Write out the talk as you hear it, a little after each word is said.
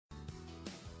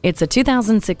It's a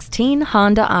 2016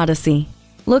 Honda Odyssey.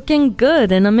 Looking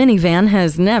good in a minivan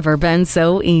has never been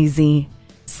so easy.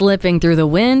 Slipping through the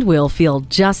wind will feel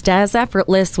just as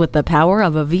effortless with the power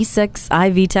of a V6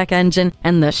 iVTEC engine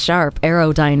and the sharp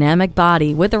aerodynamic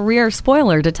body with a rear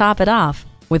spoiler to top it off.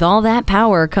 With all that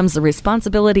power comes the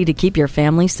responsibility to keep your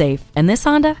family safe, and this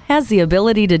Honda has the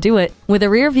ability to do it with a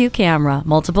rear-view camera,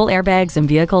 multiple airbags, and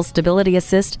vehicle stability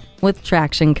assist with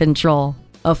traction control.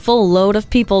 A full load of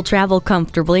people travel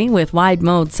comfortably with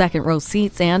wide-mode second-row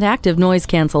seats and active noise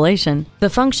cancellation. The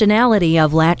functionality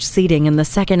of latch seating in the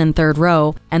second and third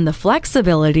row and the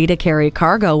flexibility to carry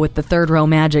cargo with the third-row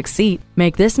magic seat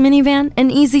make this minivan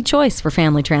an easy choice for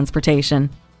family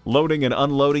transportation. Loading and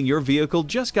unloading your vehicle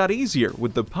just got easier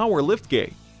with the power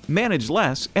liftgate. Manage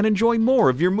less and enjoy more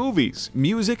of your movies,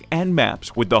 music, and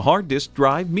maps with the hard disk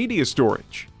drive media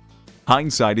storage.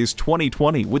 Hindsight is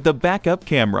 20/20 with the backup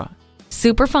camera.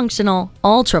 Super functional,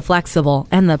 ultra flexible,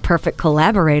 and the perfect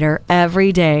collaborator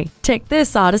every day. Take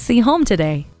this Odyssey home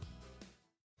today.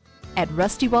 At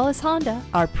Rusty Wallis Honda,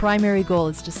 our primary goal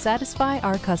is to satisfy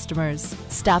our customers.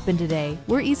 Stop in today.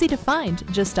 We're easy to find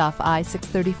just off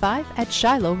I-635 at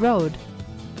Shiloh Road.